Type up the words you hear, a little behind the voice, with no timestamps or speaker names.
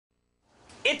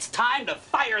It's time to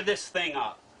fire this thing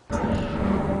up.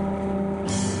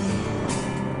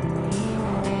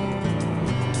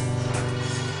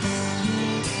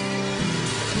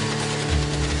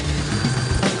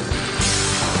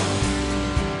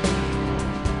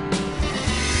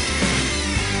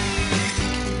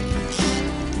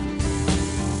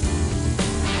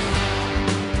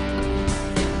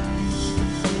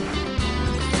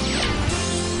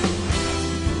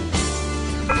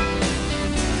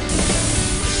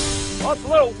 Well, it's a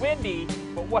little windy,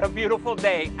 but what a beautiful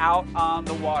day out on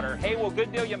the water. Hey, well,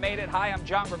 good deal, you made it. Hi, I'm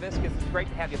John Graviscus. It's great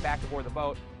to have you back aboard the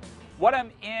boat. What I'm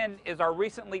in is our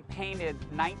recently painted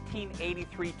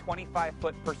 1983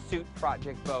 25-foot Pursuit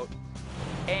project boat.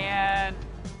 And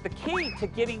the key to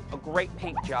getting a great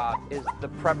paint job is the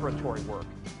preparatory work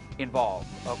involved,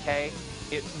 okay?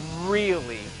 It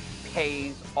really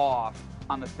pays off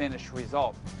on the finished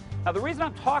result. Now, the reason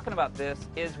I'm talking about this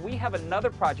is we have another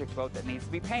project boat that needs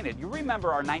to be painted. You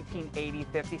remember our 1980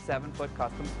 57-foot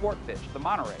custom sport fish, the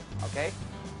Monterey, okay?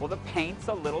 Well, the paint's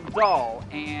a little dull,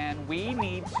 and we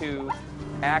need to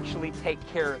actually take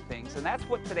care of things, and that's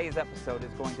what today's episode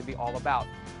is going to be all about.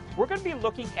 We're going to be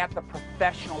looking at the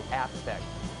professional aspect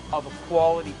of a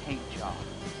quality paint job,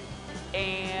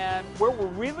 and where we're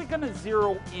really going to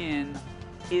zero in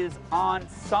is on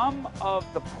some of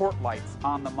the port lights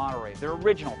on the Monterey. They're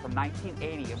original from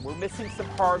 1980, and we're missing some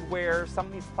hardware. Some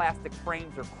of these plastic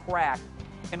frames are cracked.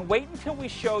 And wait until we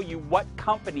show you what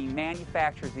company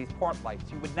manufactures these port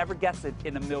lights. You would never guess it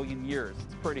in a million years.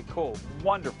 It's pretty cool.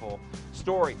 Wonderful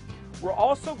story. We're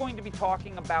also going to be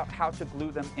talking about how to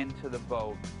glue them into the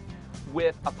boat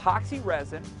with epoxy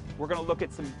resin. We're going to look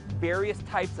at some various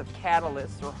types of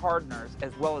catalysts or hardeners,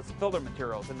 as well as filler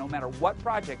materials. And no matter what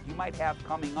project you might have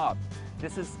coming up,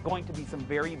 this is going to be some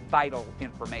very vital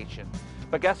information.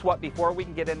 But guess what? Before we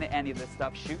can get into any of this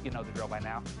stuff, shoot, you know the drill by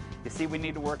now. You see, we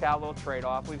need to work out a little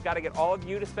trade-off. We've got to get all of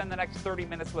you to spend the next 30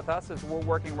 minutes with us as we're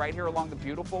working right here along the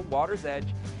beautiful water's edge.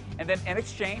 And then in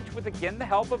exchange with, again, the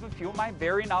help of a few of my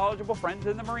very knowledgeable friends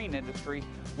in the marine industry,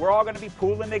 we're all going to be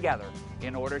pooling together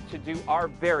in order to do our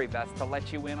very best to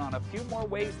let you in on a few more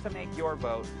ways to make your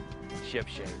boat ship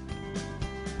shape.